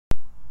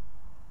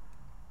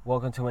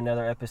Welcome to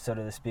another episode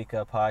of the Speak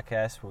Up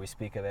Podcast, where we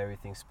speak of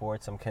everything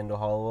sports. I'm Kendall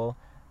Hollowell.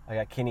 I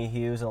got Kenny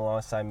Hughes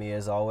alongside me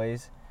as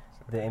always.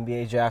 The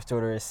NBA draft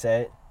order is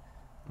set.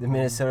 The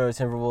Minnesota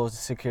Timberwolves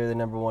secure the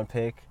number 1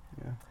 pick,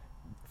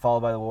 followed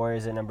by the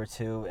Warriors at number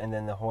 2, and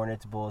then the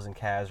Hornets, Bulls, and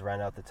Cavs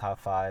round out the top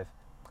 5.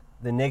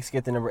 The Knicks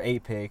get the number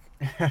 8 pick,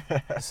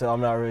 so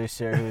I'm not really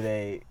sure who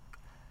they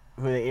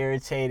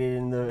irritated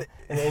in the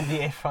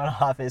NBA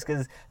front office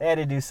because they had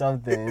to do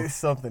something.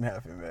 Something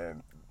happened,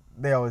 man.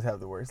 They always have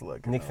the worst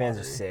luck. Knicks fans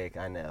are sick,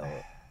 I know.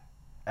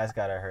 That's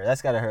gotta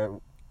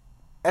hurt.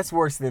 That's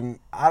worse than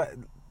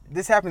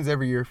this happens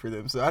every year for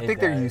them, so I think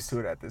they're used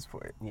to it at this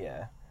point.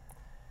 Yeah.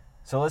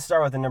 So let's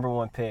start with the number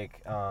 1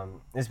 pick.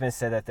 It's been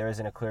said that there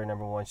isn't a clear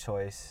number 1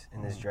 choice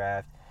in this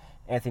draft.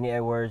 Anthony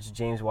Edwards,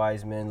 James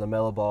Wiseman,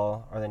 LaMelo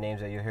Ball are the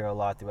names that you'll hear a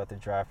lot throughout the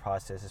draft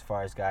process as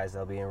far as guys that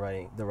will be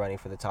in the running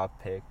for the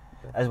top pick,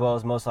 as well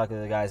as most likely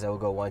the guys that will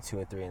go 1, 2,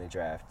 and 3 in the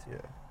draft.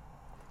 Yeah.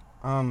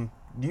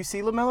 Do you see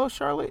LaMelo,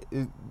 Charlotte?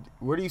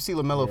 Where do you see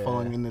LaMelo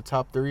falling in the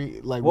top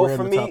 3? Like, well, where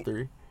in the top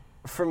 3?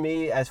 For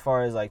me, as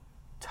far as like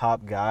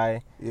top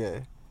guy,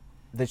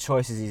 the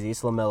choice is easy.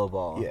 It's LaMelo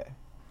Ball.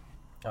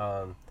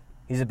 Yeah.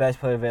 He's the best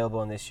player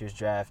available in this year's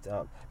draft.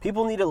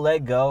 People need to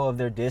let go of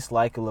their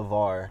dislike of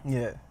LeVar.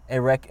 Yeah.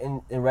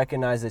 And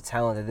recognize the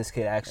talent that this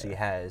kid actually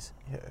has.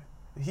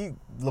 Yeah.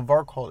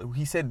 LeVar called it.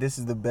 He said this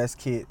is the best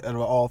kid out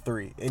of all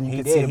 3, and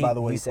you can see it by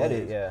the way he said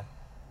plays. it. Yeah.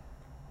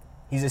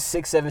 He's a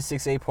 6'7",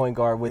 6'8" point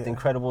guard with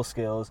incredible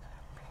skills.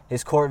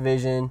 His court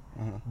vision,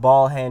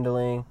 ball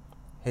handling,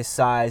 his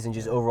size, and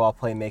just overall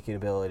playmaking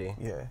ability.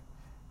 Yeah.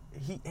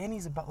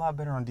 He's a lot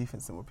better on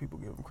defense than what people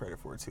give him credit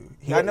for too.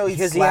 I know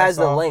because he has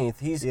the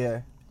length.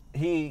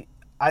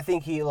 I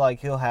think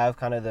he'll have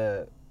kind of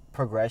the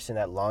progression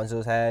that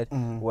Lonzo's had,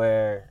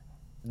 where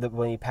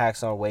when he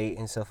packs on weight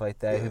and stuff like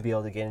that, he'll be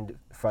able to get in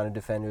front of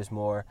defenders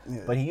more.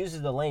 Yeah. But he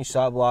uses the length,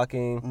 shot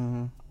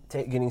blocking,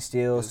 getting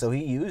steals, so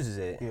he uses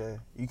it. Yeah,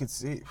 you can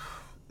see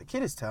the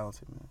kid is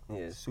talented, man.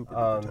 He is super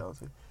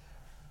talented.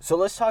 So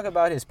let's talk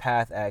about his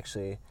path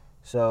actually.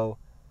 So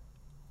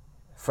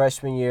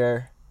freshman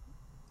year,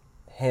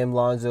 him,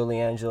 Lonzo,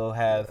 LiAngelo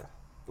have,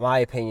 in my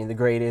opinion, the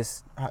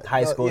greatest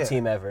high school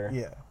team ever.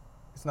 Yeah,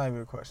 it's not even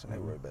a question. They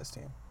were the best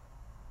team.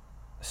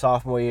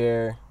 Sophomore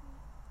year,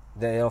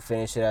 they don't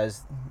finish it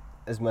as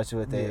much as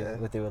what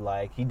they would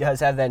like. He does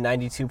have that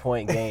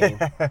 92-point game.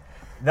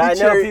 He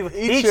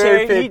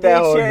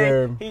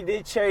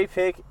did cherry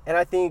pick, and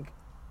I think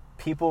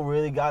people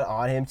really got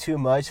on him too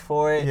much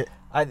for it.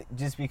 Yeah.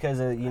 Just because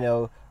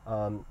of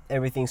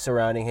everything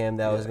surrounding him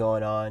that was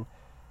going on.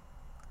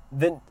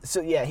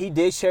 He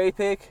did cherry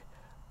pick,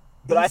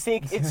 but I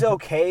think it's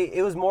okay.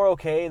 It was more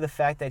okay the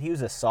fact that he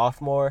was a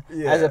sophomore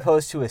as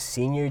opposed to a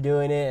senior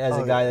doing it as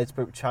a guy that's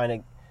trying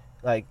to,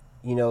 right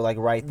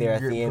there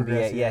at the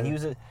NBA. Yeah, he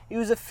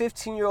was a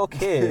 15-year-old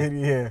kid.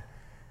 Yeah.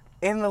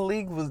 And the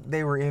league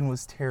they were in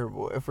was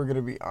terrible, if we're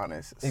gonna be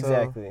honest.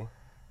 Exactly.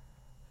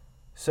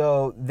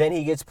 So then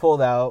he gets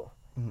pulled out.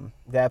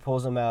 Dad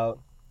pulls him out,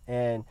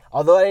 and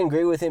although I didn't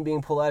agree with him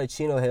being pulled out of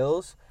Chino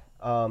Hills,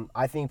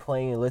 I think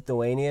playing in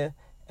Lithuania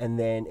and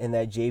then in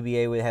that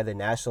JBA where they had the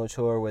national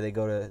tour where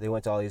they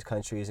went to all these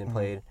countries and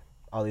played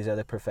all these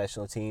other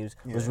professional teams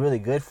was really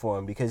good for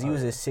him because he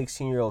was a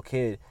 16-year-old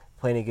kid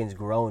playing against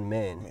grown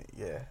men.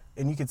 Yeah,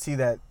 and you could see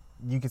that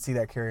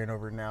carrying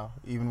over now,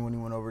 even when he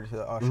went over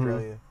to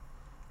Australia.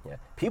 Yeah,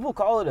 people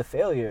call it a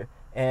failure,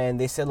 and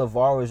they said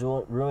LeVar was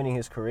ruining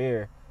his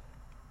career,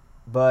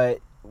 but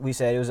we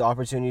said it was an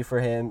opportunity for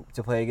him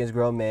to play against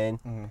grown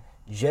men.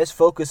 Just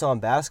focus on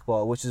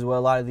basketball, which is what a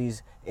lot of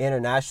these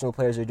international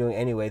players are doing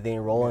anyway. They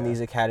enroll in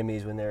these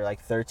academies when they're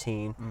like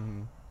 13,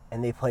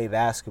 and they play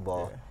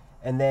basketball. Yeah.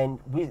 And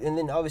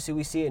then obviously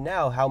we see it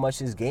now how much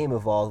his game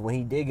evolved when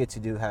he did get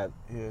to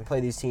play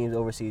these teams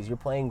overseas. You're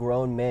playing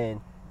grown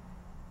men.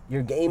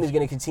 Your game is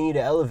going to continue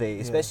to elevate,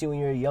 especially when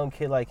you're a young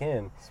kid like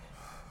him.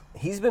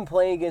 He's been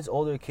playing against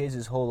older kids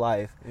his whole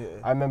life. Yeah.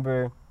 I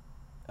remember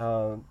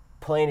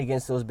playing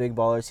against those big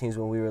baller teams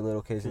when we were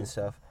little kids and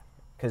stuff,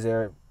 because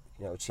they're,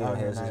 Chino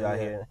Hills is out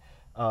here.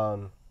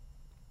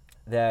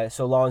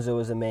 So Lonzo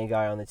was the main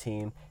guy on the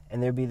team,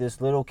 and there'd be this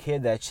little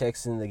kid that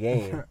checks in the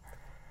game,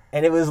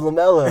 and it was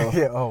LaMelo.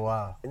 Yeah. Oh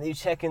wow. And they'd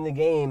check in the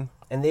game,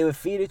 and they would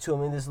feed it to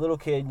him, and this little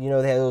kid, they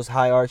had those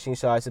high arching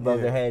shots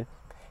above their head,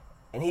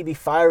 and he'd be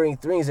firing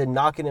threes and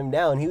knocking them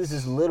down. He was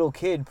this little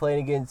kid playing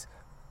against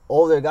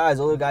older guys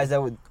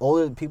that were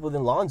older people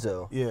than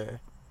Lonzo. Yeah.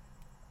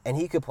 And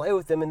he could play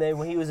with them, and then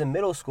when he was in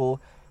middle school,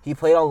 he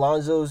played on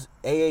Lonzo's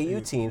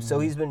AAU team. So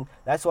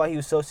that's why he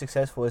was so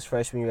successful his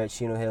freshman year at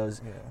Chino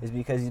Hills, is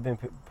because he's been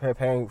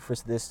preparing for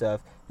this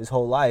stuff his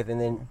whole life,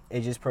 and then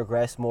it just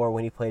progressed more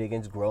when he played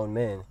against grown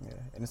men. Yeah,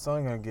 and it's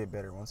only going to get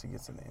better once he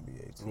gets in the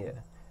NBA too.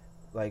 Yeah.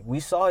 Like, we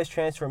saw his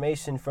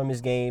transformation from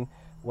his game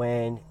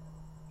when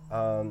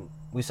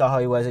we saw how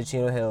he was at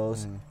Chino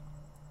Hills,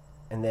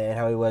 and then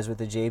how he was with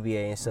the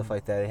JBA and stuff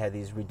like that. They had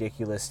these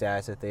ridiculous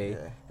stats that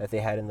they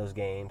had in those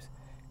games.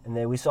 And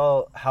then we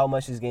saw how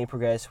much his game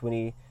progressed when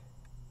he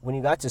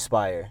got to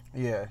Spire.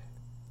 Yeah.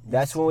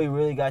 That's when we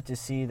really got to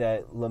see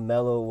that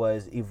LaMelo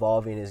was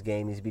evolving his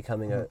game. He's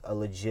becoming a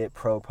legit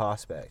pro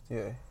prospect.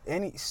 Yeah,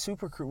 and he's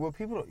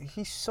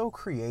he's so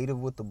creative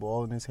with the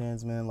ball in his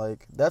hands, man.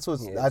 Like that's what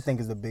I think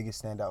is the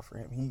biggest standout for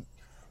him. He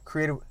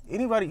creative.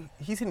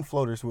 He's hitting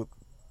floaters from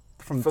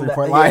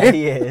 3-point line. Yeah,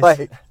 he is.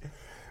 Like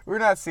we're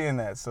not seeing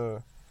that.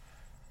 So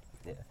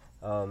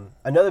yeah.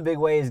 Another big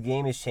way his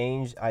game has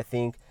changed, I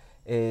think,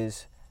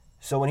 is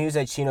so when he was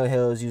at Chino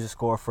Hills, he was a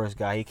score first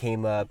guy. He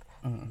came up,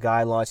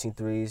 guy launching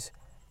threes.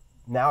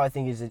 Now I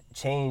think it's a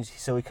change,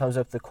 so he comes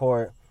up the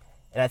court,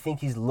 and I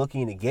think he's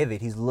looking to give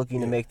it. He's looking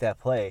to make that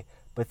play.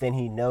 But then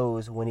he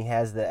knows when he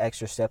has the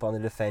extra step on the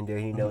defender,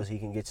 he knows he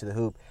can get to the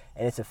hoop.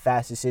 And it's a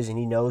fast decision.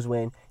 He knows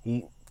when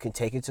he can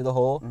take it to the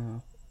hole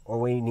or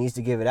when he needs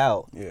to give it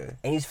out. Yeah.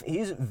 And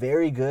he's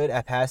very good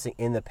at passing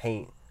in the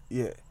paint.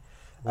 Yeah.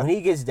 When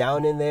he gets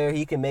down in there,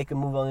 he can make a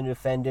move on the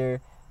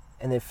defender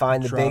and then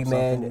find the big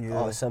man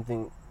or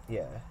something.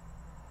 Yeah.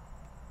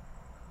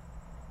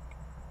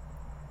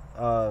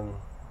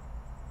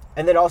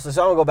 And then also,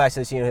 so I'm gonna go back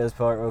to the Chino Hills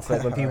part real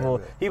quick. When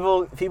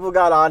people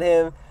got on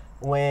him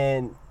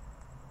when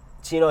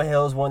Chino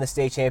Hills won the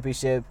state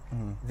championship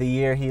the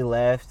year he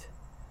left.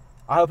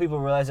 I hope people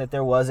realize that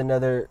there was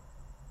another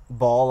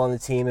Ball on the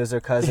team. It was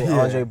their cousin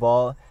Andre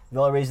Ball. The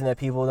only reason that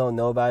people don't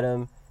know about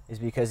him is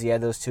because he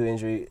had those 2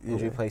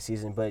 injury play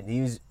seasons. But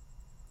he was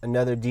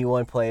another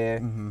D1 player.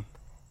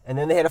 And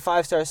then they had a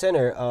 5-star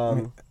center.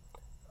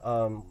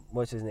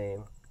 What's his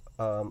name?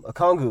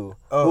 Okongwu,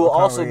 who will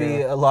also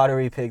be a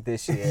lottery pick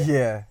this year.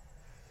 Yeah.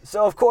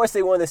 So, of course,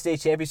 they won the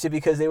state championship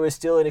because they were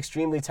still an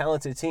extremely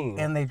talented team.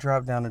 And they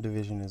dropped down a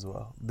division as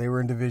well. They were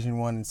in Division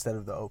 1 instead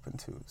of the Open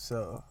 2.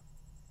 So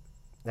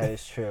that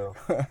is true.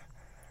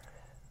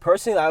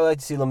 Personally, I would like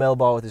to see LaMelo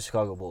Ball with the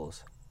Chicago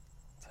Bulls.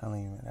 I'm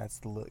telling you, man, that's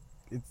the look.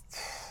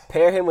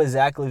 Pair him with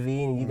Zach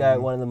LaVine, and you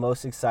got one of the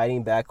most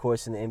exciting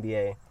backcourts in the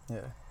NBA. Yeah.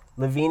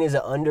 LaVine is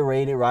an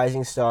underrated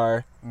rising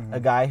star, a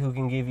guy who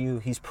can give you,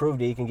 he's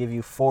proved it, he can give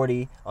you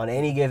 40 on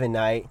any given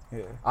night.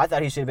 Yeah. I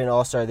thought he should have been an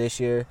all-star this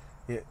year.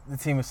 Yeah, the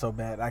team is so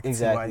bad. I can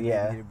see why he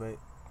didn't get it,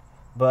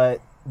 but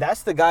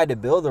that's the guy to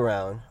build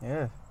around.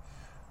 Yeah.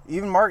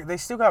 Even they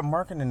still got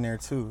Markin in there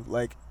too.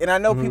 Like, and I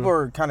know people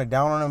are kind of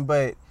down on him,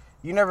 but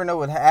you never know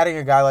with adding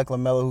a guy like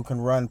LaMelo who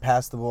can run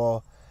past the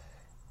ball.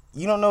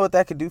 You don't know what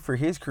that could do for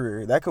his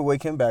career. That could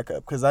wake him back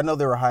up because I know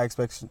there were high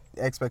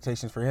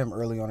expectations for him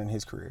early on in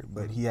his career,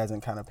 but he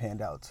hasn't kind of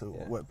panned out to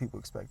what people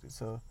expected.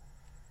 So,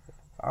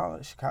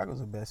 Chicago's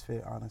the best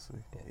fit, honestly.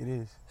 Yeah. It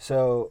is.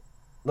 So,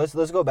 let's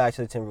go back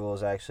to the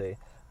Timberwolves. Actually,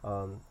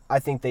 I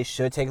think they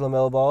should take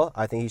LaMelo Ball.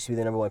 I think he should be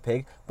the number 1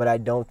 pick, but I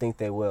don't think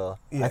they will.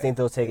 Yeah. I think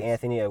they'll take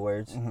Anthony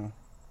Edwards.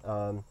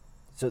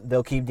 So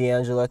they'll keep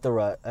D'Angelo at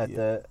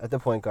the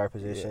point guard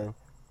position. Yeah.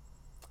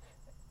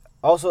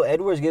 Also,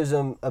 Edwards gives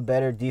them a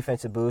better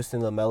defensive boost than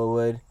LaMelo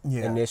would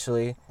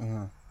initially,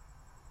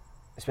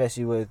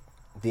 especially with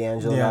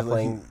D'Angelo not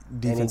playing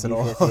defense any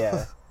defense. At all.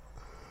 Yeah.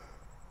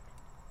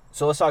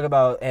 So let's talk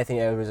about Anthony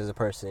Edwards as a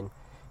person.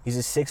 He's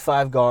a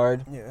 6'5"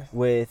 guard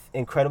with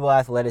incredible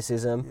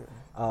athleticism.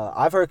 Yeah.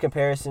 I've heard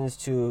comparisons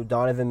to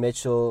Donovan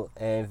Mitchell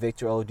and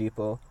Victor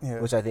Oladipo,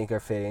 which I think are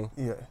fitting.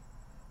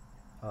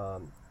 Yeah.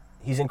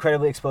 He's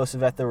incredibly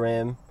explosive at the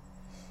rim.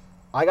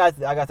 I got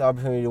the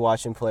opportunity to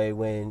watch him play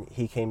when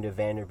he came to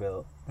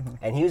Vanderbilt,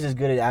 and he was as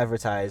good as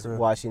advertised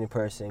watching in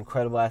person.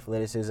 Incredible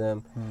athleticism,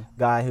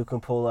 guy who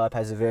can pull up,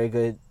 has a very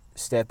good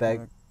step back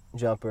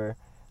jumper,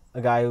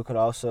 a guy who can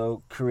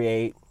also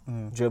create,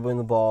 dribbling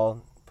the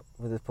ball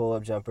with his pull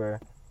up jumper.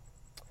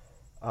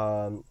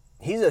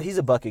 He's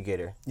a bucket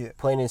getter,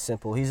 plain and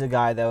simple. He's a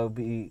guy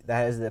that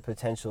has the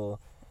potential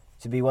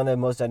to be one of the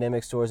most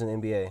dynamic scorers in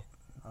the NBA.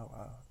 Oh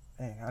wow,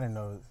 dang, I didn't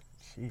know.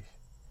 Sheesh.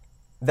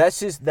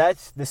 That's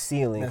the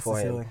ceiling for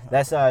him.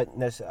 That's not.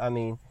 I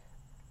mean,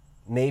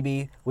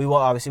 maybe we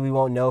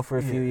won't know for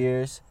a few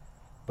years,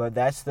 but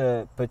that's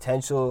the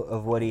potential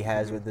of what he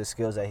has with the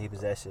skills that he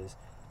possesses.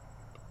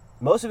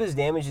 Most of his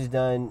damage is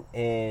done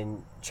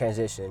in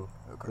transition,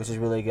 which is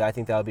really good. I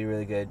think that would be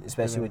really good,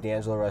 especially with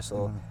D'Angelo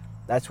Russell.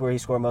 That's where he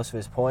scored most of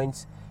his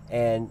points,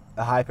 and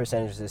a high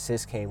percentage of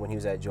assists came when he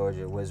was at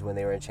Georgia, was when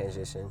they were in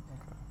transition.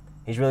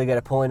 He's really good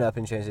at pulling up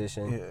in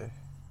transition. Yeah.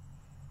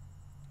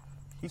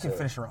 He can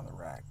finish around the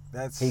rack.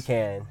 He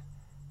can.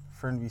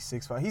 For him to be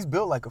 6'5", he's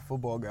built like a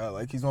football guy.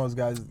 Like he's one of those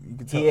guys you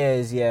can tell. He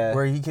is, yeah.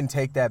 Where he can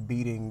take that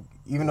beating,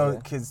 even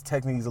though his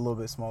technique is a little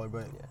bit smaller,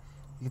 but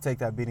he can take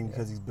that beating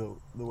because he's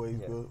built the way he's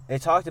built. They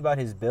talked about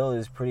his build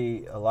is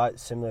a lot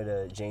similar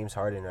to James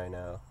Harden right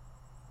now.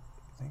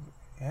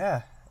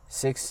 Yeah.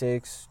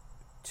 6'6",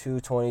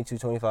 220,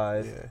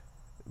 225. Yeah.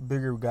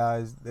 Bigger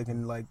guys, they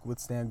can like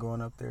withstand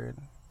going up there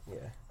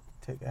and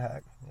take a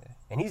hack. Yeah.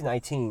 And he's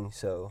 19,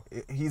 so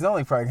he's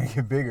only probably gonna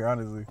get bigger,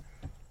 honestly.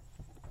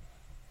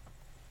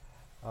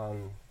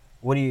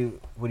 What do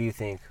you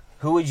think?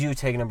 Who would you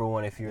take number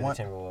 1 if you were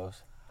the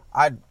Timberwolves?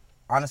 I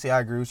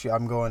agree with you.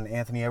 I'm going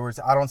Anthony Edwards.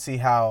 I don't see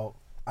how.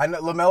 I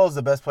know LaMelo's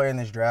the best player in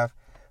this draft,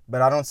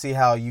 but I don't see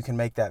how you can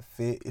make that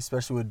fit,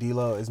 especially with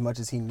D'Lo, as much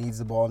as he needs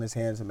the ball in his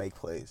hands to make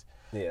plays.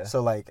 Yeah.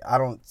 So, like, I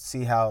don't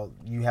see how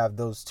you have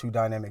those two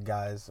dynamic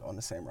guys on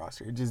the same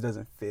roster. It just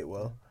doesn't fit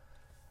well.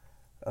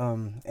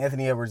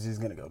 Anthony Edwards is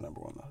going to go number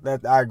one, though.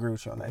 I agree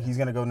with you on that. He's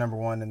going to go number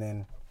one, and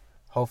then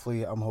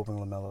hopefully I'm hoping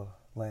LaMelo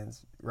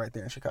lands right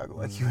there in Chicago,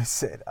 like you had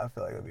said. I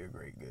feel like it'll be a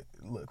good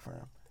look for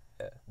him.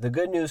 Yeah. The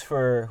good news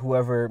for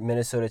whoever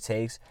Minnesota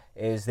takes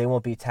is they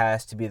won't be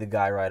tasked to be the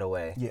guy right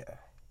away. Yeah.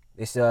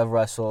 They still have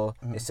Russell.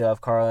 They still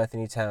have Karl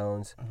Anthony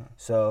Towns.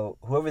 So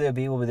whoever they'll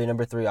be will be the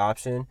number 3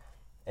 option,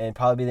 and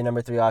probably be the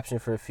number 3 option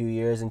for a few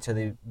years until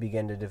they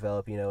begin to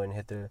develop, and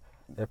hit their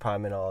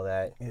prime and all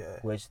that. Yeah.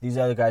 Which these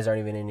other guys aren't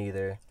even in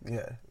either.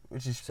 Yeah.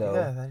 Which is So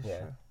that's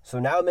true. So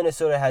now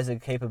Minnesota has the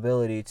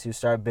capability to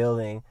start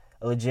building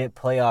a legit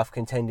playoff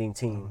contending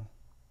team.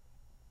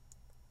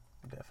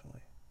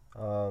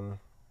 Definitely.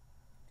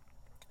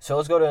 So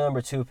let's go to the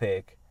number 2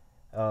 pick.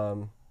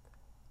 The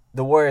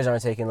Warriors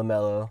aren't taking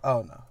LaMelo.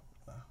 Oh no.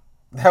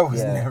 That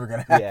was never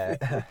gonna happen.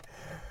 Yeah.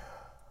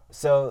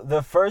 So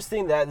the first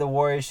thing that the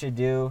Warriors should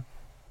do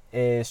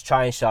is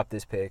try and shop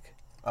this pick.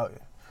 Oh yeah.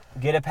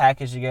 Get a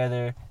package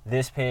together,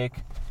 this pick,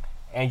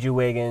 Andrew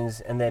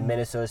Wiggins, and then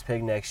Minnesota's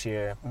pick next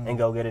year, and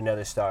go get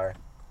another star.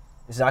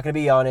 It's not going to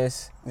be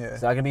Giannis. Yeah.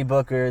 It's not going to be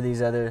Booker,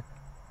 these other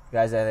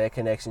guys that they have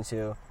connection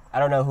to. I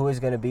don't know who it's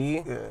going to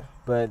be,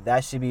 but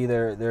that should be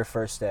their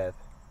first step.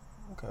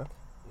 Okay.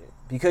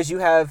 Because you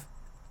have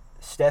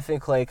Steph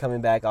and Klay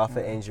coming back off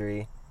of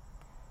injury.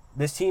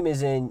 This team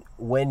is in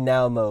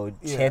win-now mode,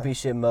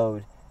 championship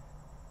mode.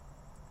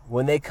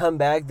 When they come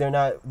back,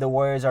 the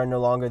Warriors are no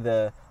longer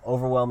the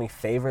overwhelming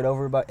favorite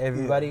over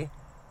everybody. Yeah.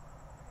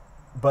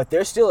 But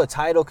they're still a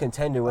title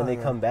contender when they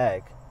come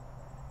back.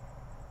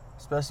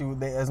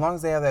 Especially as long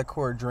as they have that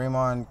core,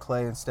 Draymond,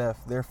 Klay, and Steph,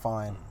 they're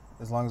fine.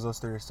 As long as those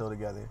 3 are still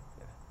together.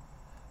 Yeah.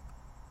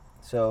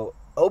 So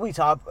Obi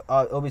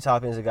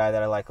Toppin is a guy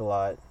that I like a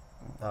lot.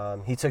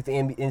 He took the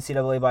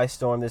NCAA by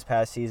storm this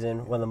past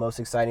season, one of the most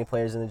exciting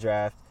players in the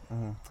draft.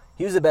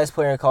 He was the best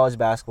player in college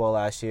basketball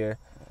last year.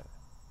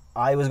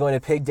 I was going to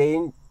pick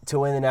Dayton to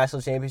win the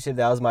national championship.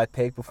 That was my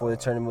pick before the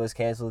tournament was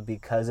canceled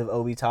because of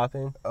Obi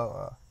Toppin.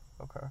 Oh,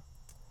 okay.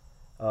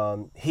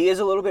 He is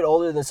a little bit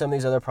older than some of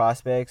these other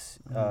prospects.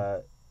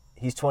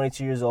 He's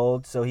 22 years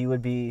old, so he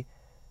would be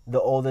the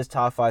oldest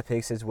top 5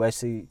 pick since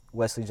Wesley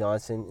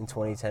Johnson in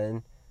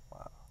 2010.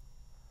 Wow.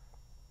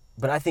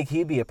 But I think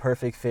he'd be a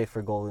perfect fit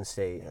for Golden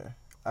State. Yeah,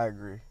 I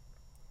agree.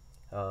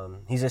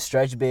 He's a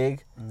stretch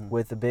big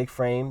with a big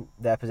frame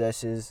that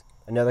possesses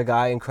another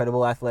guy,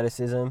 incredible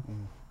athleticism,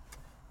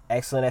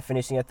 excellent at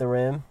finishing at the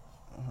rim.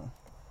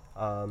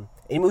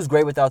 He moves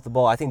great without the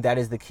ball. I think that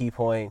is the key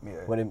point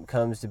when it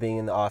comes to being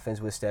in the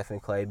offense with Steph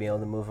and Klay, being able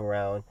to move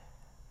around.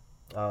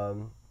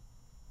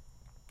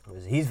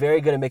 He's very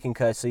good at making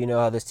cuts, so you know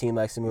how this team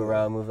likes to move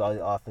around, move all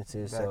the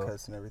offenses. Back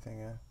cuts and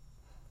everything,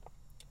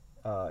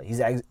 He's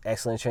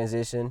excellent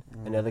transition.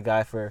 Another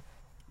guy for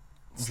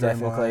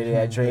Steph and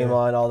Klay,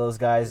 Draymond, all those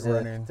guys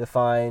to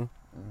find.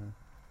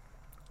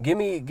 Give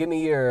me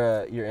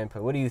your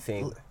input. What do you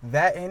think?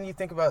 That, and you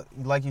think about,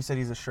 like you said,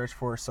 he's a stretch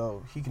four,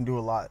 so he can do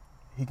a lot.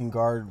 He can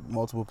guard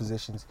multiple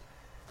positions.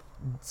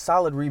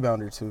 Solid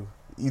rebounder too.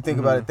 You think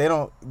about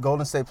it,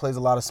 Golden State plays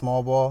a lot of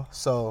small ball,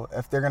 so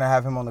if they're gonna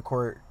have him on the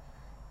court,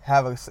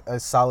 have a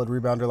solid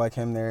rebounder like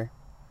him there,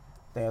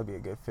 I think that'd be a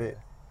good fit.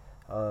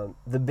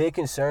 The big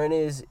concern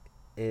is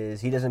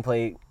he doesn't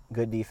play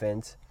good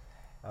defense.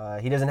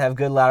 He doesn't have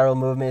good lateral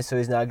movement, so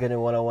he's not good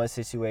in one-on-one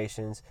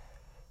situations.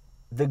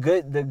 The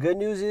good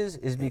news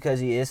is because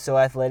he is so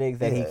athletic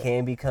that he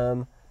can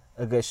become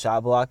a good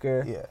shot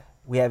blocker. Yeah.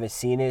 We haven't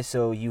seen it,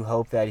 so you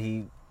hope that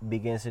he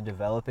begins to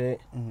develop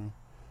it.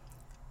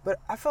 But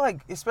I feel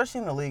like, especially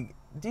in the league,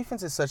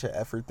 defense is such an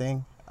effort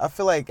thing. I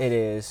feel like it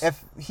is.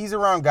 If he's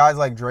around guys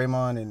like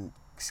Draymond and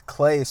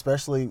Klay,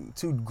 especially,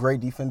 2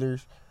 great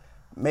defenders,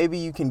 maybe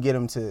you can get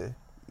him to,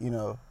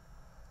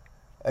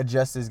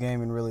 adjust his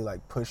game and really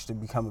push to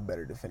become a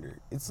better defender.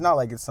 It's not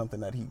like it's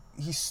something that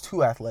he's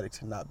too athletic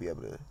to not be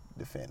able to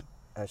defend.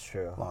 That's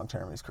true. Long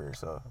term in his career,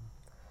 so.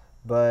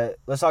 But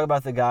let's talk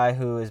about the guy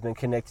who has been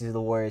connected to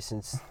the Warriors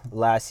since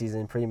last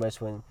season, pretty much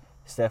when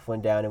Steph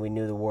went down and we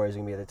knew the Warriors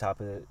were going to be at the top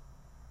of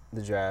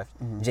the draft.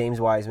 James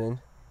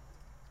Wiseman.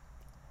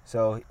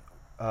 So,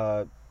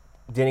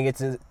 didn't get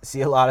to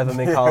see a lot of him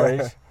in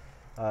college.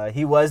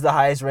 He was the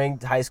highest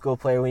ranked high school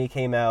player when he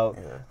came out,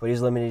 but he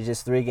was limited to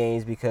just 3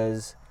 games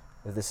because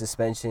of the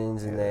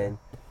suspensions and then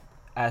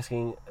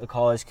asking a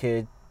college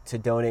kid to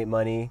donate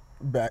money.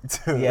 Back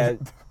to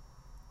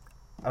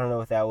I don't know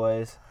what that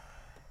was.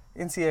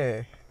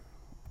 NCAA.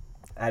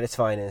 At its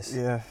finest.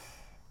 Yeah.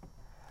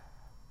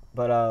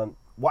 But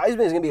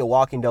Wiseman is going to be a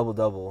walking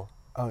double-double.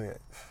 Oh, yeah.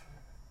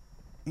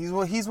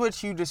 He's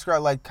what you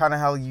describe, kind of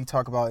how you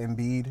talk about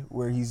Embiid,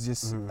 where he's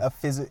just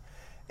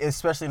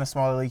especially in a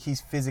smaller league,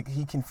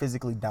 he can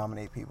physically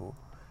dominate people.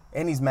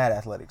 And he's mad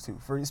athletic, too,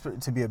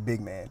 to be a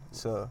big man.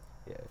 So,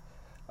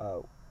 yeah.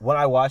 When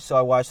I watched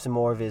some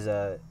more of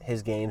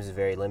his games, a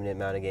very limited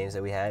amount of games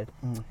that we had.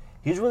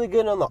 He was really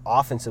good on the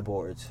offensive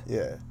boards.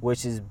 Yeah.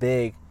 Which is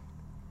big.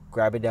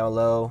 Grab it down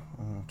low,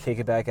 kick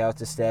it back out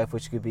to Steph,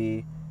 which could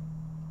be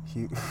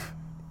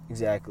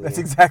Exactly. That's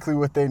exactly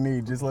what they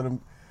need. Just let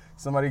him.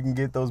 Somebody can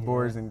get those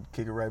boards and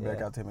kick it right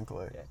back out to him and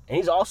Clay. Yeah. And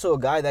he's also a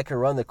guy that can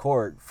run the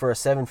court for a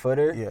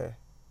 7-footer. Yeah.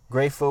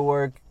 Great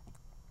footwork.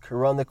 Can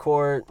run the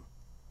court.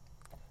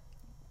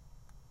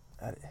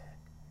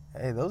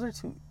 Hey, those are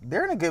two.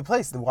 They're in a good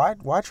place.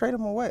 Why trade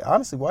them away?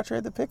 Honestly, why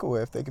trade the pick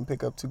away if they can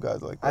pick up two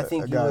guys like that? I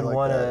think you would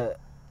want a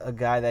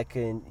guy that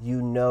can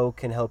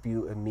help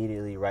you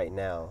immediately right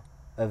now.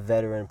 A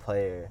veteran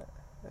player.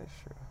 That's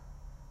true.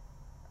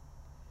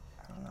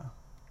 I don't know.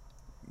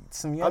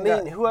 Some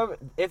young whoever,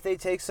 if they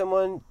take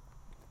someone,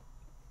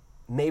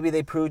 maybe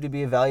they prove to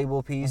be a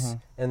valuable piece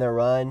in their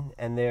run,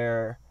 and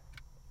they're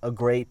a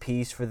great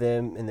piece for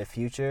them in the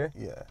future.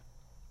 Yeah.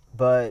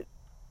 But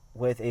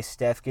with a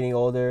Steph getting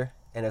older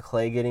and a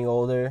Clay getting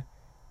older,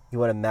 you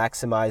want to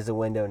maximize the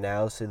window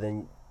now, so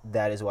then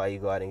that is why you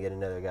go out and get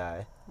another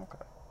guy. Okay.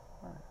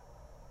 All right.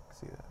 I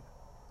see that.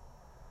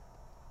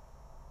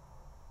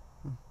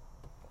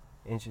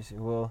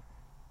 Interesting. Well,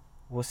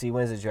 we'll see.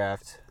 When's the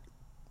draft?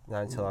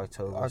 Not until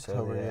October.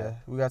 October, yeah.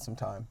 We got some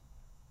time.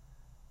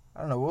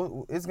 I don't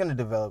know. It's going to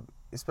develop,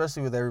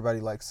 especially with everybody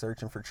like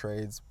searching for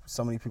trades.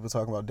 So many people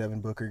talking about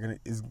Devin Booker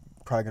is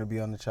probably going to be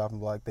on the chopping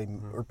block.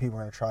 Or people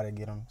are going to try to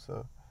get him.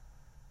 So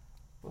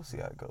we'll see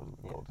how it goes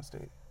with Golden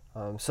State.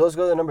 So let's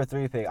go to the number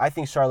 3 pick. I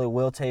think Charlotte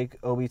will take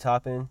Obi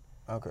Toppin.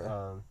 Okay.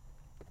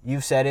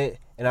 You've said it,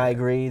 and I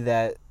agree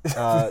that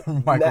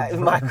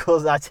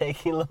Michael's not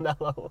taking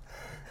LaMelo.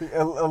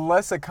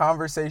 Unless a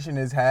conversation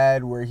is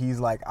had where he's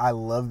like, "I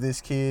love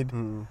this kid,"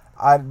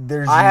 I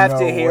have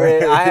to hear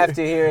it. I have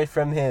to hear it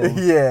from him.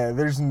 Yeah,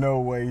 there's no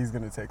way he's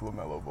gonna take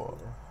LaMelo Ball.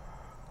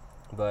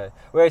 But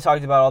we already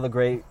talked about all the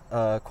great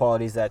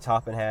qualities that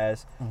Toppin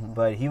has.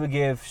 But he would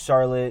give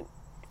Charlotte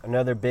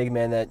another big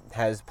man that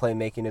has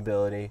playmaking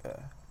ability. Yeah.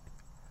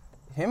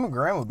 Him and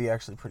Graham would be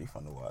actually pretty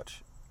fun to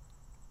watch.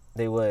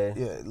 They would.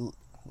 Yeah,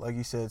 like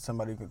you said,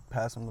 somebody could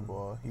pass him the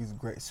ball. He's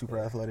great, super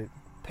athletic.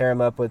 Pair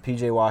him up with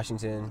P.J.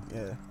 Washington.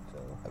 Yeah. So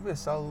that'd be a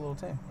solid little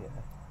team.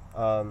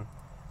 Yeah.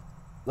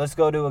 Let's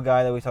go to a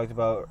guy that we talked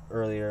about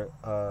earlier,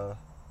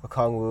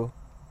 Okongwu.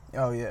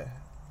 Oh, yeah.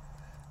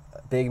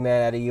 Big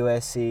man out of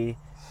USC.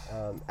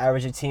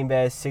 Averaged a team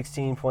best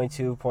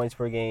 16.2 points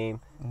per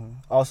game.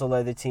 Also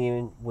led the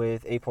team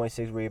with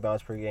 8.6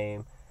 rebounds per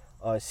game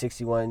on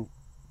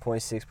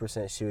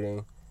 61.6%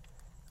 shooting.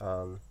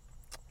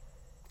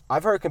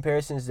 I've heard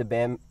comparisons to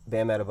Bam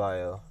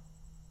Adebayo.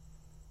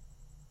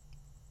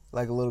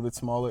 Like a little bit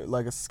smaller,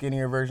 like a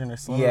skinnier version or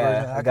slimmer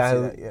version? A guy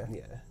who, yeah.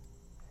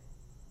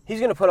 He's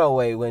going to put on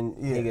weight when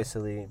he gets to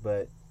the league,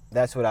 but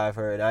that's what I've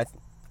heard.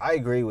 I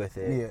agree with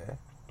it.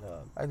 Yeah.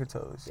 I could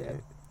totally see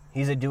it.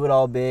 He's a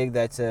do-it-all big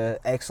that's an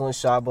excellent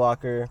shot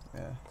blocker.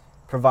 Yeah.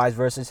 Provides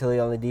versatility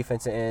on the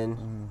defensive end.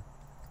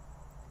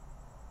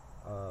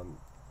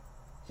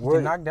 He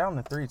can knock down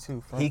the three,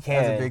 too. He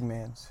can. As a big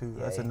man, too.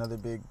 That's another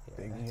big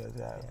thing he has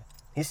to have. Yeah.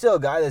 He's still a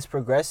guy that's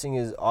progressing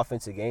his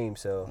offensive game,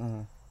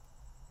 so...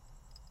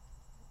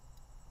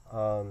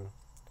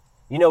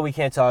 we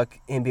can't talk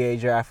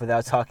NBA draft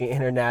without talking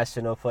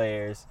international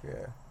players.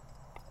 Yeah.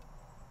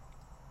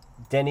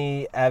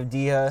 Denny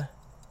Avdia,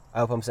 I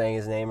hope I'm saying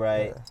his name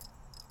right.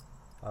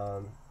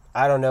 Yeah.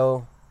 I don't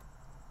know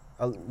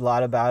a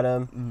lot about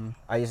him.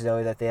 I just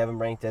know that they have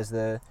him ranked as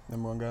the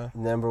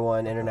number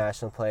one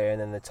international player,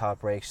 and then the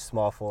top-ranked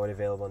small forward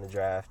available in the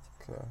draft.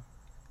 Okay.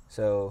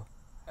 So,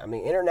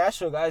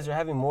 international guys are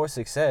having more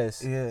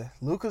success. Yeah.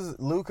 Luka,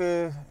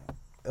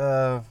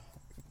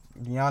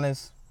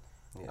 Giannis.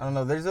 Yeah. I don't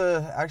know. There's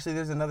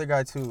another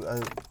guy too.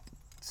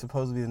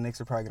 Supposedly the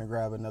Knicks are probably gonna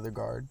grab another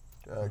guard.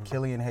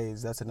 Killian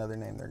Hayes. That's another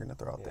name they're gonna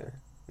throw out there.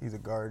 He's a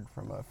guard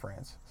from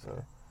France.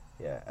 So.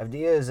 Yeah.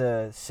 Avdia is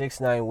a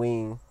 6'9"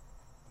 wing.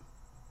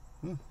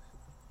 You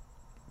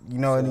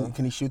know any?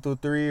 Can he shoot through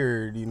three,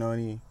 or do you know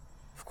any?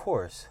 Of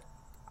course.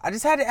 I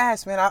just had to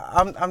ask, man.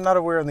 I'm not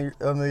aware on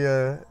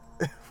the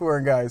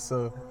foreign guys,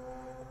 so.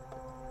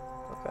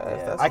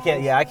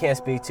 Okay, I can't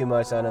speak too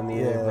much on him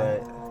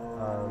either, but.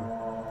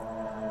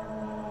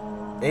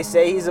 They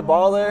say he's a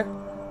baller.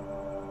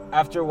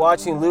 After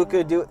watching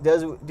Luka do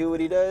what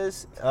he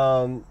does,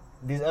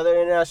 these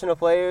other international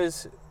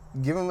players,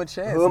 give him a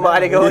chance. Who am I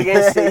to go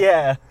against?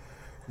 Yeah,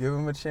 give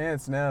him a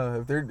chance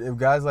now. If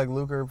guys like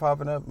Luka are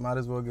popping up, might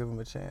as well give him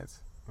a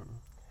chance.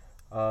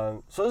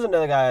 So there's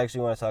another guy I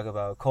actually want to talk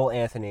about, Cole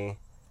Anthony.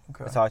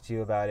 Okay. I talked to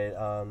you about it.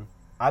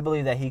 I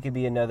believe that he could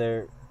be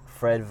another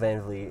Fred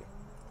VanVleet.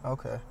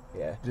 Okay.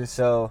 Yeah.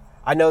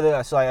 I know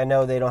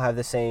they don't have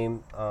the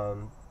same.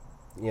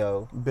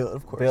 Build,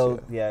 of course.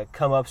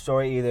 Come up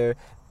story either.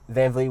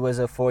 VanVleet was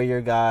a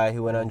 4-year guy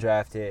who went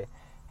undrafted.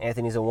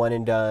 Anthony's a one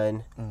and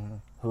done,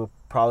 who would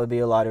probably be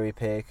a lottery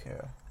pick.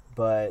 Yeah.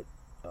 But,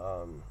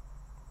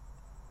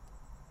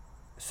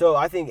 so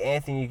I think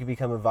Anthony could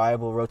become a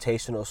viable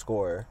rotational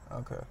scorer.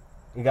 Okay.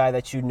 A guy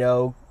that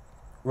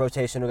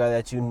rotational guy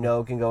that can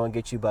go and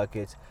get you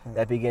buckets,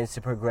 that begins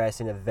to progress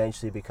and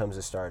eventually becomes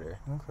a starter.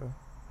 Okay.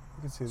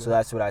 You can see that. So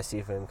that's what I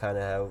see for him, kind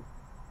of how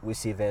we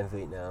see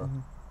VanVleet now.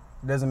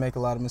 Doesn't make a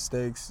lot of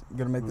mistakes.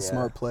 Gonna make the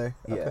smart play.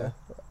 Okay. Yeah.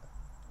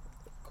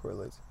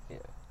 Correlates. Yeah.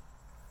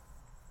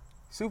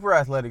 Super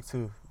athletic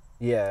too.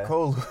 Yeah.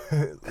 Cole,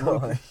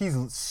 Luka, he's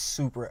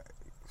super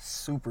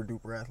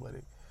duper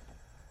athletic.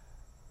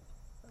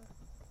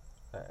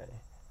 All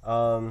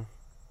right.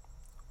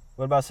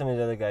 What about some of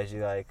the other guys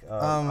you like?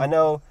 I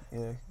know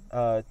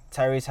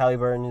Tyrese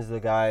Halliburton is the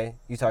guy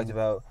you talked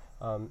about.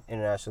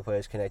 International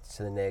players connected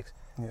to the Knicks.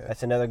 Yeah.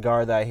 That's another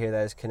guard that I hear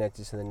that is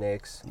connected to the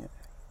Knicks. Yeah.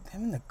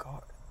 Them and the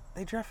guard.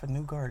 They draft a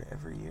new guard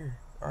every year.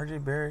 R.J.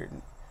 Barrett,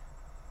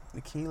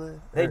 Nikila.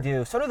 They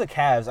do. So do the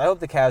Cavs. I hope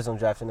the Cavs don't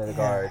draft another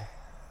guard.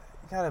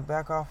 You gotta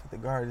back off with the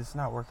guard. It's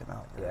not working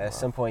out. At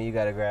some point you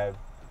gotta grab.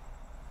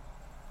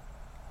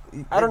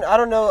 I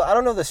don't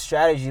know the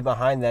strategy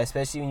behind that,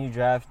 especially when you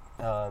draft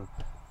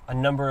a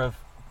number of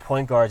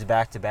point guards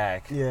back to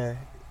back. Yeah.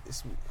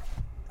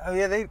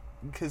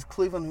 Because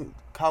Cleveland,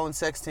 Colin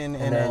Sexton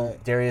and then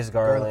Darius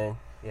Garland.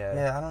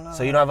 Yeah, I don't know.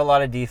 So you don't have a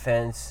lot of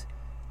defense.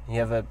 You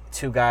have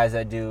two guys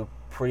that do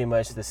pretty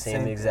much the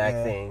same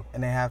exact thing.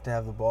 And they have to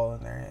have the ball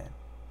in their hand.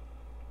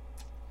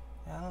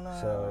 Yeah, I don't know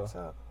how that works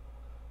out.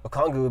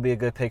 Okongwu would be a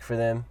good pick for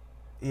them.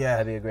 Yeah.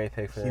 That'd be a great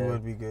pick for them. He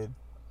would be good.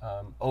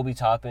 Obi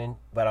Toppin,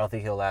 but I don't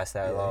think he'll last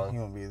that long. He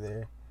won't be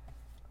there.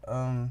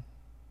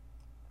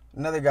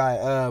 Another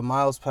guy,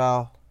 Miles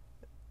Powell,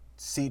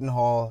 Seton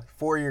Hall,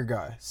 4-year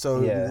guy.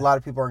 So a lot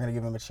of people aren't going to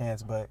give him a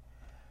chance, but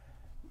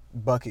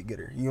bucket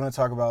getter. You want to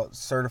talk about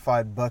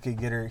certified bucket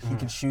getter. He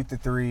can shoot the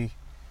three.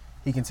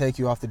 He can take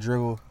you off the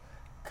dribble.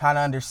 Kind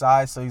of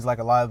undersized, so he's like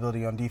a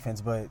liability on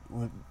defense. But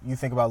when you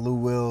think about Lou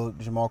Will,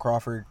 Jamal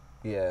Crawford,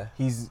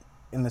 he's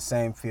in the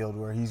same field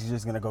where he's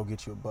just going to go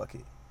get you a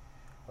bucket.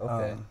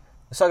 Okay.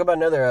 Let's talk about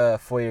another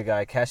 4-year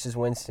guy, Cassius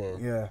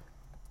Winston. Yeah.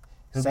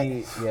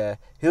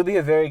 He'll be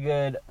a very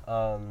good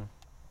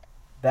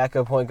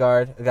backup point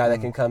guard, a guy that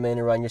can come in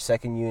and run your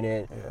second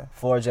unit,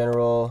 floor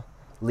general,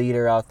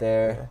 leader out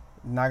there.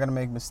 Yeah. Not going to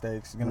make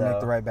mistakes. Going to make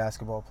the right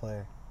basketball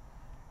play.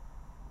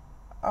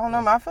 I don't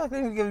know, man. I feel like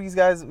they need to give these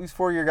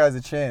 4-year guys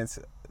a chance.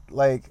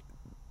 Like,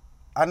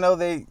 I know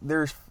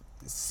their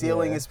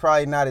ceiling is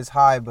probably not as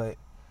high, but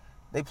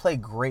they play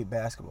great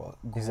basketball.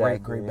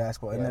 Great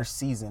basketball. And they're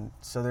seasoned,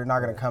 so they're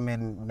not going to come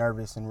in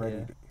nervous and ready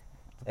to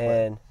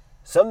play. And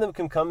some of them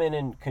can come in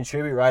and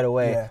contribute right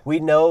away. Yeah. We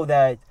know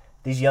that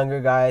these younger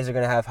guys are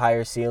going to have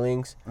higher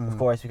ceilings, of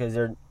course, because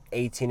they're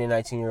 18 and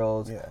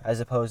 19-year-olds as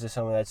opposed to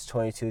someone that's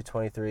 22,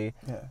 23.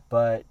 Yeah.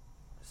 But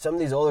some of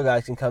these older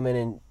guys can come in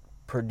and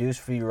produce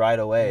for you right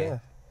away.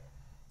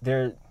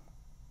 Yeah.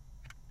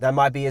 That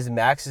might be as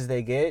max as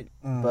they get,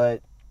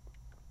 but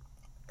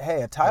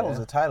hey, a title's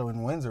a title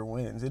and wins are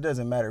wins. It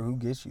doesn't matter who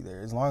gets you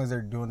there as long as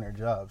they're doing their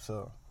job.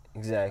 So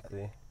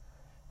exactly.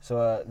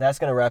 So that's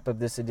going to wrap up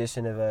this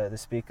edition of the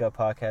Speak Up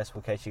podcast.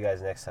 We'll catch you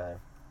guys next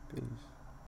time. Peace.